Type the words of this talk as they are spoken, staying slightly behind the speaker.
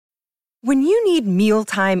When you need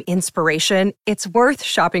mealtime inspiration, it's worth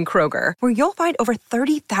shopping Kroger, where you'll find over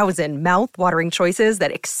 30,000 mouth-watering choices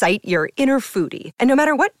that excite your inner foodie. And no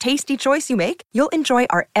matter what tasty choice you make, you'll enjoy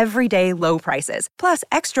our everyday low prices, plus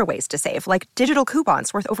extra ways to save, like digital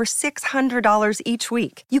coupons worth over $600 each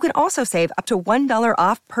week. You can also save up to $1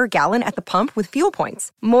 off per gallon at the pump with fuel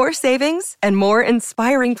points. More savings and more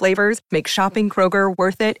inspiring flavors make shopping Kroger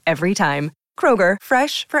worth it every time. Kroger,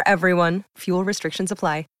 fresh for everyone. Fuel restrictions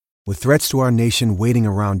apply. With threats to our nation waiting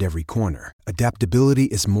around every corner, adaptability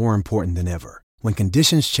is more important than ever. When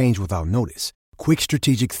conditions change without notice, quick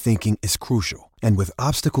strategic thinking is crucial. And with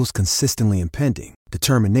obstacles consistently impending,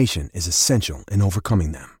 determination is essential in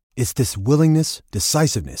overcoming them. It's this willingness,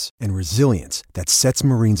 decisiveness, and resilience that sets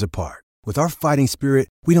Marines apart. With our fighting spirit,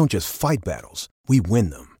 we don't just fight battles, we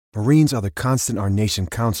win them. Marines are the constant our nation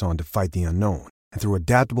counts on to fight the unknown. And through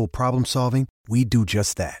adaptable problem solving, we do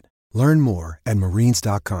just that. Learn more at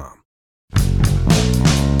marines.com. Breaking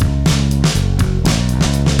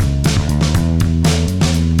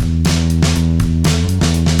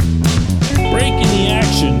the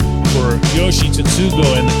action for Yoshi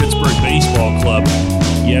Tsutsugo and the Pittsburgh Baseball Club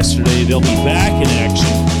yesterday. They'll be back in action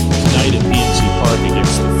tonight at PNC Park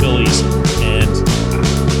against the Phillies. And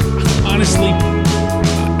honestly,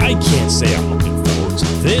 I can't say I'm looking forward to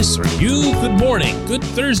this. Are you? Good morning. Good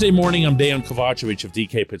Thursday morning. I'm Dejan Kovacevic of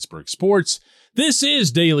DK Pittsburgh Sports. This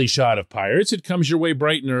is Daily Shot of Pirates. It comes your way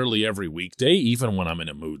bright and early every weekday, even when I'm in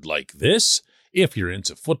a mood like this. If you're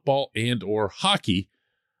into football and or hockey,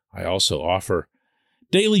 I also offer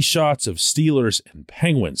daily shots of Steelers and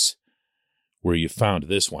Penguins, where you found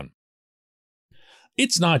this one.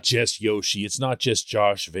 It's not just Yoshi. It's not just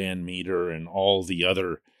Josh Van Meter and all the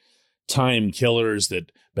other time killers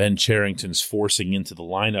that Ben Cherington's forcing into the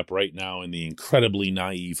lineup right now in the incredibly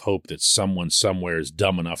naive hope that someone somewhere is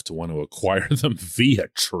dumb enough to want to acquire them via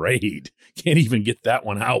trade. Can't even get that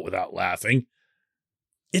one out without laughing.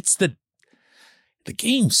 It's the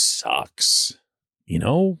game sucks, you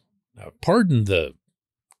know? Pardon the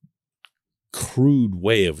crude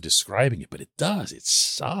way of describing it, but it does. It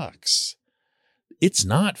sucks. It's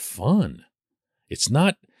not fun. It's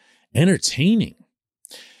not entertaining.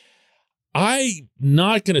 I'm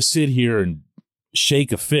not going to sit here and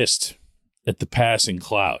shake a fist at the passing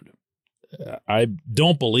cloud. I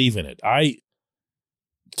don't believe in it. I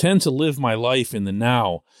tend to live my life in the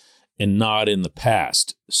now and not in the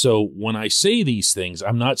past. So when I say these things,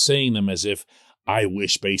 I'm not saying them as if I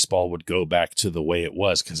wish baseball would go back to the way it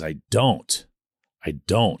was, because I don't. I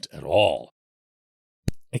don't at all.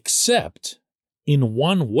 Except in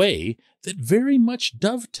one way that very much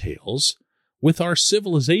dovetails with our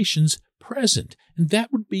civilization's present, and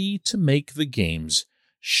that would be to make the games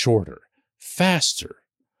shorter, faster,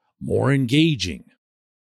 more engaging.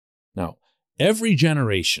 Now, every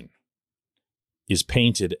generation is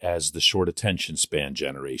painted as the short attention span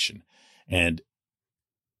generation, and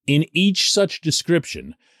in each such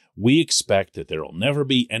description, we expect that there will never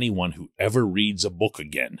be anyone who ever reads a book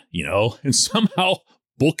again, you know? And somehow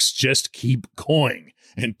books just keep going,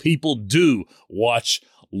 and people do watch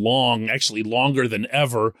actually longer than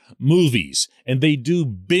ever, movies, and they do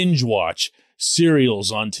binge watch serials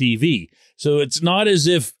on TV. So it's not as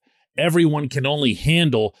if everyone can only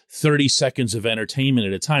handle 30 seconds of entertainment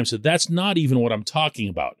at a time. So that's not even what I'm talking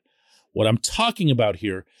about. What I'm talking about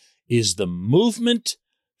here is the movement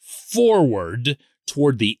forward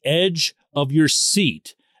toward the edge of your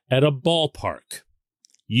seat at a ballpark.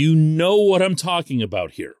 You know what I'm talking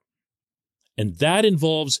about here. And that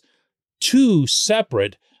involves two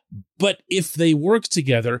separate, but if they work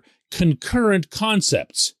together, concurrent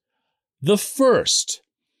concepts. The first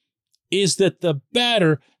is that the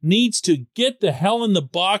batter needs to get the hell in the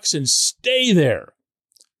box and stay there.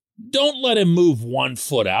 Don't let him move 1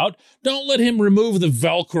 foot out. Don't let him remove the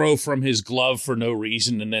Velcro from his glove for no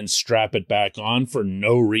reason and then strap it back on for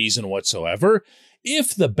no reason whatsoever.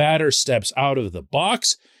 If the batter steps out of the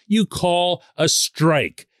box, you call a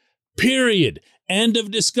strike. Period. End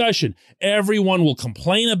of discussion. Everyone will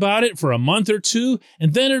complain about it for a month or two,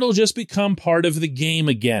 and then it'll just become part of the game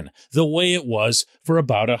again, the way it was for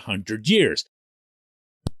about 100 years.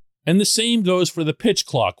 And the same goes for the pitch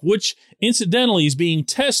clock, which incidentally is being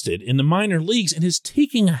tested in the minor leagues and is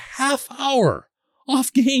taking a half hour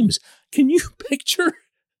off games. Can you picture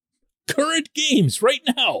current games right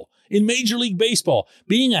now in Major League Baseball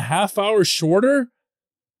being a half hour shorter?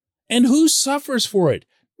 And who suffers for it?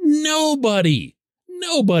 Nobody.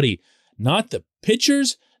 Nobody. Not the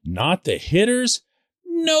pitchers, not the hitters,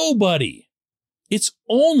 nobody. It's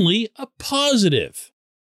only a positive.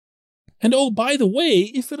 And oh, by the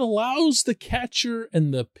way, if it allows the catcher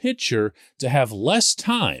and the pitcher to have less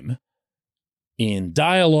time in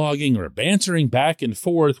dialoguing or bantering back and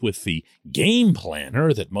forth with the game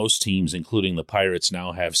planner that most teams, including the Pirates,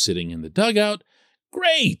 now have sitting in the dugout,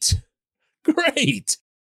 great.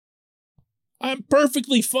 I'm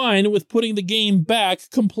perfectly fine with putting the game back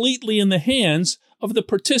completely in the hands of the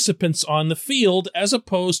participants on the field as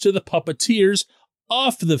opposed to the puppeteers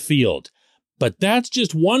off the field. But that's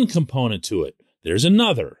just one component to it. There's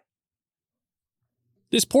another.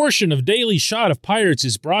 This portion of Daily Shot of Pirates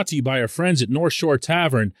is brought to you by our friends at North Shore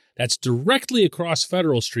Tavern. That's directly across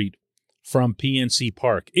Federal Street from PNC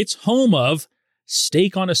Park. It's home of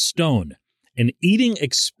Steak on a Stone, an eating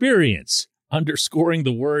experience, underscoring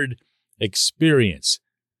the word experience.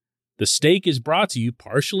 The steak is brought to you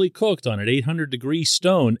partially cooked on an 800-degree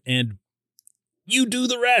stone, and you do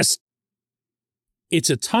the rest. It's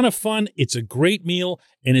a ton of fun, it's a great meal,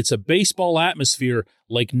 and it's a baseball atmosphere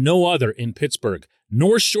like no other in Pittsburgh.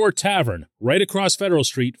 North Shore Tavern, right across Federal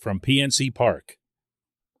Street from PNC Park.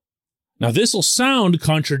 Now, this will sound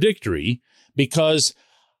contradictory because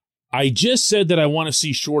I just said that I want to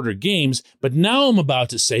see shorter games, but now I'm about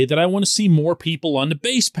to say that I want to see more people on the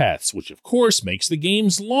base paths, which of course makes the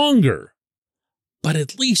games longer. But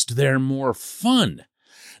at least they're more fun.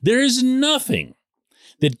 There is nothing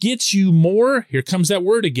that gets you more, here comes that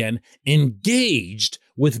word again, engaged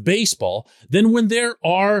with baseball than when there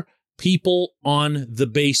are people on the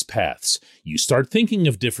base paths. You start thinking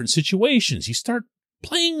of different situations. You start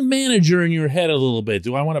playing manager in your head a little bit.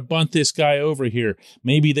 Do I want to bunt this guy over here?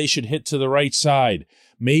 Maybe they should hit to the right side.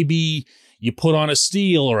 Maybe you put on a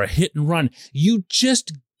steal or a hit and run. You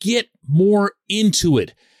just get more into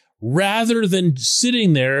it rather than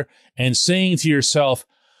sitting there and saying to yourself,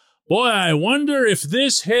 boy, I wonder if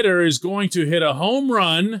this hitter is going to hit a home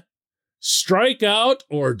run, strike out,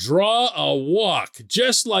 or draw a walk,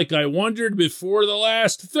 just like I wondered before the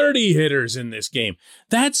last 30 hitters in this game.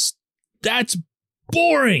 That's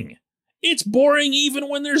boring. It's boring even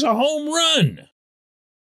when there's a home run.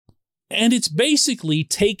 And it's basically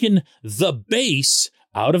taken the base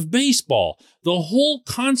out of baseball. The whole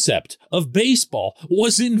concept of baseball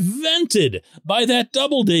was invented by that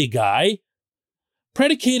Doubleday guy,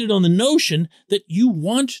 predicated on the notion that you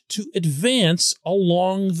want to advance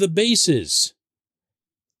along the bases.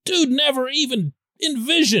 Dude never even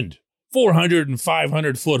envisioned 400 and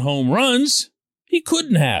 500-foot home runs. He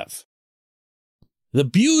couldn't have. The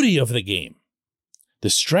beauty of the game, the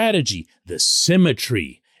strategy, the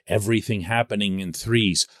symmetry, everything happening in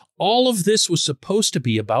threes, all of this was supposed to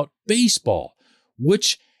be about baseball,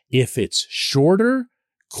 which, if it's shorter,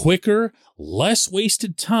 quicker, less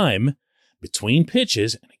wasted time between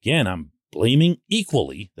pitches, and again, I'm blaming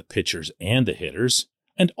equally the pitchers and the hitters,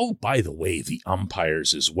 and oh, by the way, the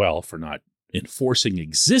umpires as well for not enforcing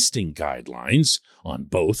existing guidelines on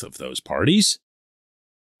both of those parties.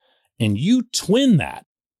 And you twin that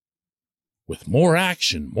with more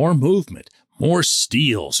action, more movement, more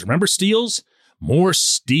steals. Remember steals? More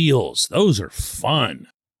steals. Those are fun.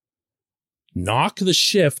 Knock the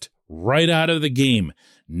shift right out of the game.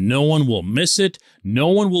 No one will miss it. No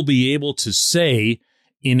one will be able to say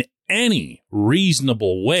in any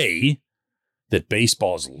reasonable way that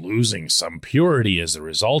baseball is losing some purity as a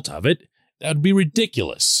result of it. That would be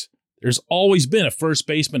ridiculous. There's always been a first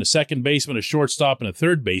baseman, a second baseman, a shortstop, and a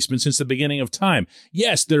third baseman since the beginning of time.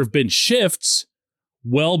 Yes, there have been shifts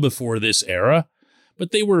well before this era, but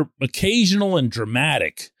they were occasional and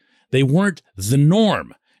dramatic. They weren't the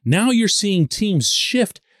norm. Now you're seeing teams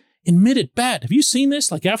shift in mid-at-bat. Have you seen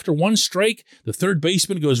this? Like after one strike, the third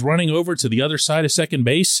baseman goes running over to the other side of second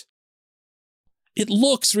base. It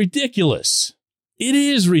looks ridiculous. It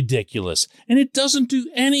is ridiculous, and it doesn't do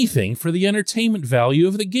anything for the entertainment value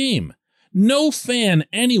of the game. No fan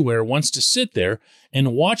anywhere wants to sit there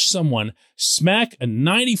and watch someone smack a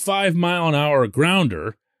 95-mile-an-hour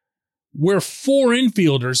grounder where four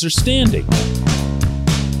infielders are standing.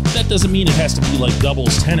 That doesn't mean it has to be like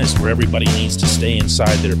doubles tennis where everybody needs to stay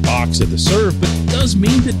inside their box at the serve, but it does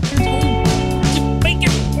mean that to make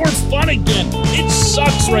it more fun again. It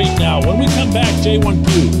sucks right now. When we come back,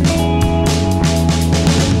 J1Q.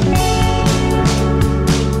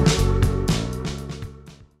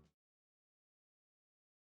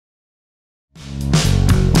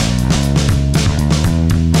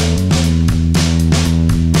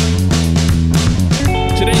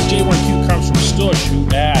 Who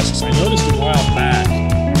asks, I noticed a while back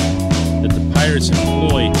that the Pirates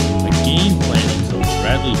employ a game planning coach,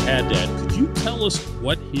 Bradley Haddad. Could you tell us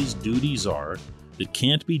what his duties are that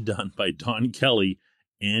can't be done by Don Kelly,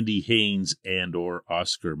 Andy Haynes, and or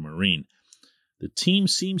Oscar Marine? The team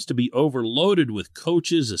seems to be overloaded with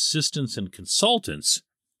coaches, assistants, and consultants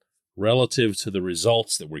relative to the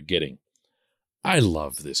results that we're getting. I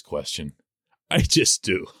love this question. I just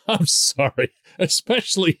do. I'm sorry,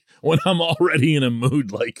 especially when I'm already in a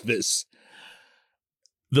mood like this.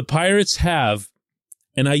 The Pirates have,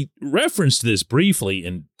 and I referenced this briefly,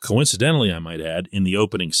 and coincidentally, I might add, in the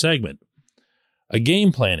opening segment, a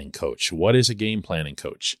game planning coach. What is a game planning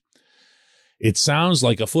coach? It sounds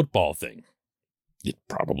like a football thing. It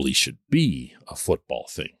probably should be a football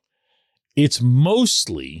thing. It's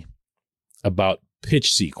mostly about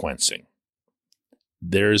pitch sequencing.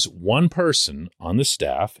 There's one person on the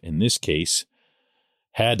staff, in this case,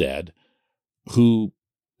 Haddad, who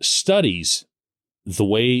studies the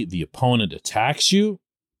way the opponent attacks you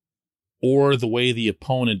or the way the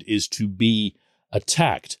opponent is to be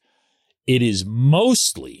attacked. It is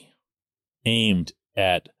mostly aimed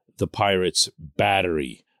at the Pirates'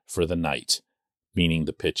 battery for the night, meaning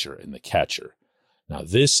the pitcher and the catcher. Now,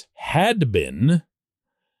 this had been,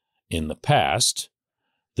 in the past,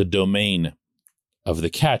 the domain of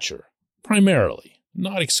the catcher, primarily,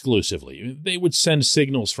 not exclusively. They would send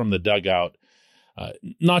signals from the dugout,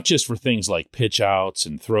 not just for things like pitch outs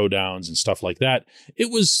and throwdowns and stuff like that.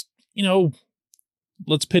 It was,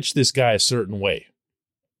 let's pitch this guy a certain way.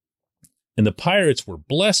 And the Pirates were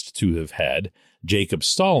blessed to have had Jacob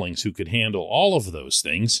Stallings, who could handle all of those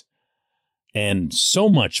things and so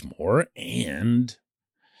much more, and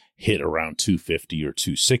hit around 250 or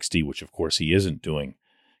 260, which of course he isn't doing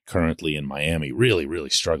currently in Miami. Really, really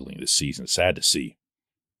struggling this season. Sad to see.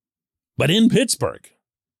 But in Pittsburgh,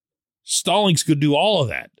 Stallings could do all of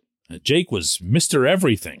that. Jake was Mr.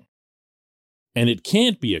 Everything. And it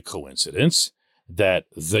can't be a coincidence that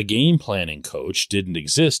the game planning coach didn't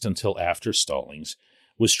exist until after Stallings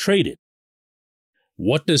was traded.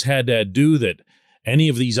 What does Haddad do that any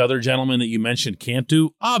of these other gentlemen that you mentioned can't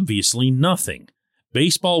do? Obviously nothing.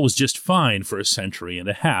 Baseball was just fine for a century and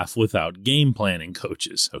a half without game planning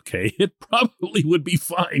coaches, okay? It probably would be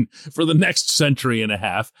fine for the next century and a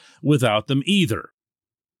half without them either.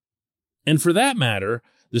 And for that matter,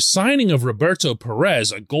 the signing of Roberto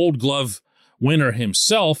Perez, a Gold Glove winner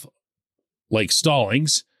himself, like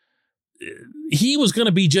Stallings, he was going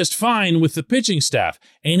to be just fine with the pitching staff,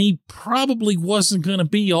 and he probably wasn't going to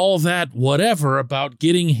be all that whatever about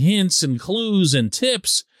getting hints and clues and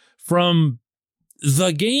tips from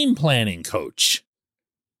the game planning coach.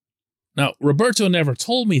 Now, Roberto never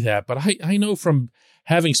told me that, but I know from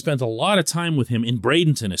having spent a lot of time with him in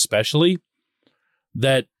Bradenton especially,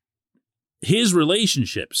 that his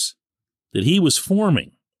relationships that he was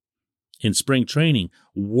forming in spring training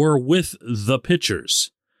were with the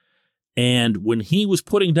pitchers. And when he was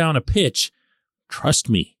putting down a pitch, trust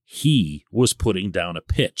me, he was putting down a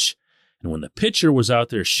pitch. And when the pitcher was out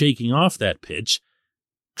there shaking off that pitch,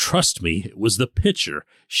 trust me, it was the pitcher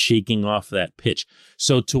shaking off that pitch.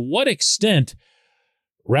 So to what extent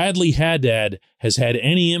Radley Haddad has had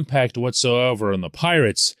any impact whatsoever on the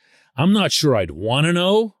Pirates, I'm not sure I'd want to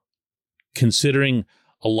know, considering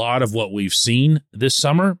a lot of what we've seen this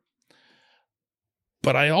summer.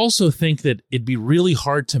 But I also think that it'd be really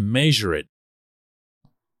hard to measure it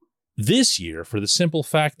this year for the simple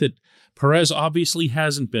fact that Perez obviously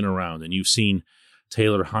hasn't been around. And you've seen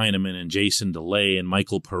Taylor Heineman and Jason DeLay and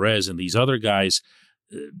Michael Perez and these other guys.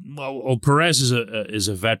 Well, Perez is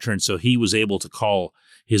a veteran, so he was able to call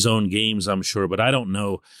his own games, I'm sure. But I don't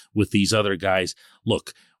know with these other guys.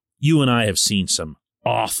 Look, you and I have seen some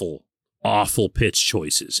awful pitch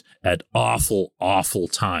choices at awful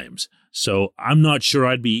times. So I'm not sure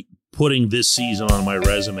I'd be putting this season on my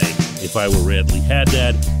resume if I were Radley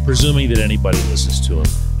Haddad, presuming that anybody listens to him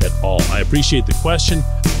at all. I appreciate the question.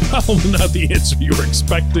 Probably not the answer you were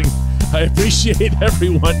expecting. I appreciate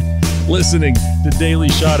everyone listening to Daily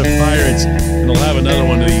Shot of Pirates, and I'll have another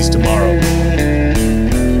one of these tomorrow.